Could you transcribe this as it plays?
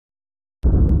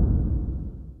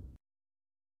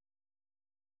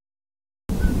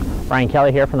Brian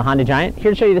Kelly here from the Honda Giant.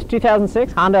 Here to show you this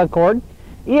 2006 Honda Accord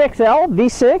EXL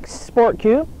V6 Sport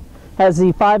Coupe. Has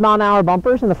the 5-mile-an-hour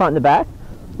bumpers in the front and the back.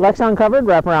 Lexan covered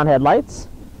wraparound headlights.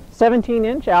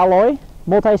 17-inch alloy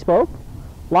multi-spoke.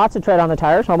 Lots of tread on the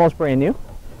tires, almost brand new.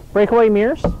 Breakaway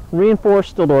mirrors,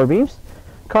 reinforced steel door beams.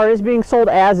 Car is being sold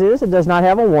as is. It does not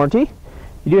have a warranty.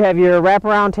 You do have your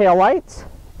wraparound tail lights,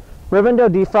 rear window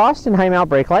defrost and high mount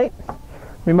brake light,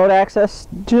 remote access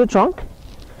to the trunk.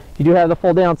 You do have the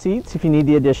fold down seats if you need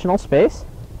the additional space.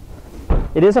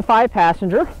 It is a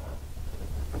 5-passenger.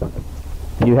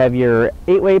 You do have your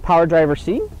 8-way power driver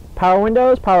seat, power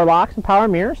windows, power locks, and power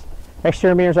mirrors.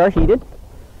 Exterior mirrors are heated.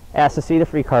 Ask to see the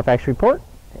free Carfax report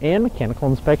and mechanical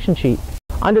inspection sheet.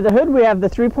 Under the hood we have the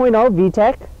 3.0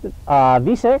 VTEC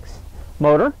V6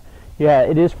 motor. Yeah,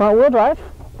 it is front wheel drive,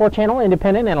 4-channel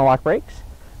independent anti-lock brakes,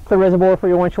 clear reservoir for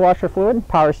your windshield washer fluid,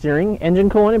 power steering,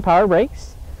 engine coolant and power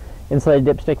brakes, insulated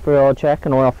dipstick for oil check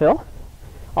and oil fill,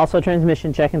 also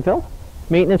transmission check and fill,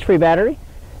 maintenance free battery,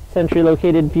 centrally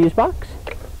located fuse box,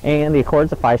 and the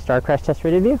Accord's a 5-star crash test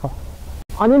rated vehicle.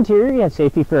 On the interior you have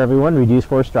safety for everyone, reduced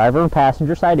force driver and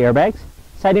passenger side airbags,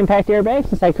 side impact airbags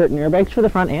and side curtain airbags for the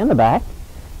front and the back,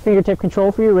 fingertip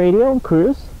control for your radio and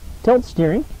cruise, tilt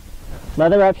steering,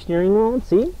 leather wrapped steering wheel and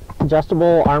seat,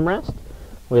 adjustable armrest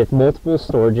with multiple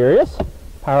storage areas,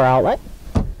 power outlet,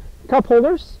 cup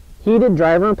holders, heated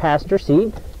driver and passenger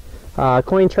seat,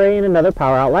 coin tray and another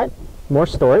power outlet, more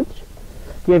storage.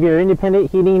 You have your independent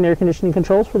heating and air conditioning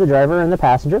controls for the driver and the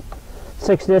passenger,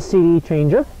 6-disc CD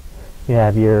changer. You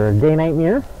have your day-night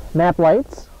mirror, map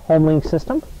lights, home link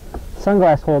system,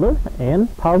 sunglass holder,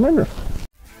 and power mirror.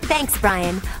 Thanks,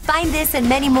 Brian. Find this and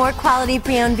many more quality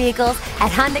pre-owned vehicles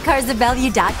at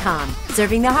HondaCarsOfBellevue.com.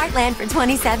 Serving the heartland for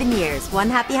 27 years, one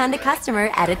happy Honda customer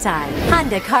at a time.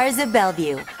 Honda Cars of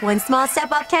Bellevue. One small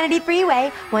step off Kennedy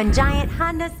Freeway, one giant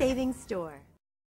Honda savings store.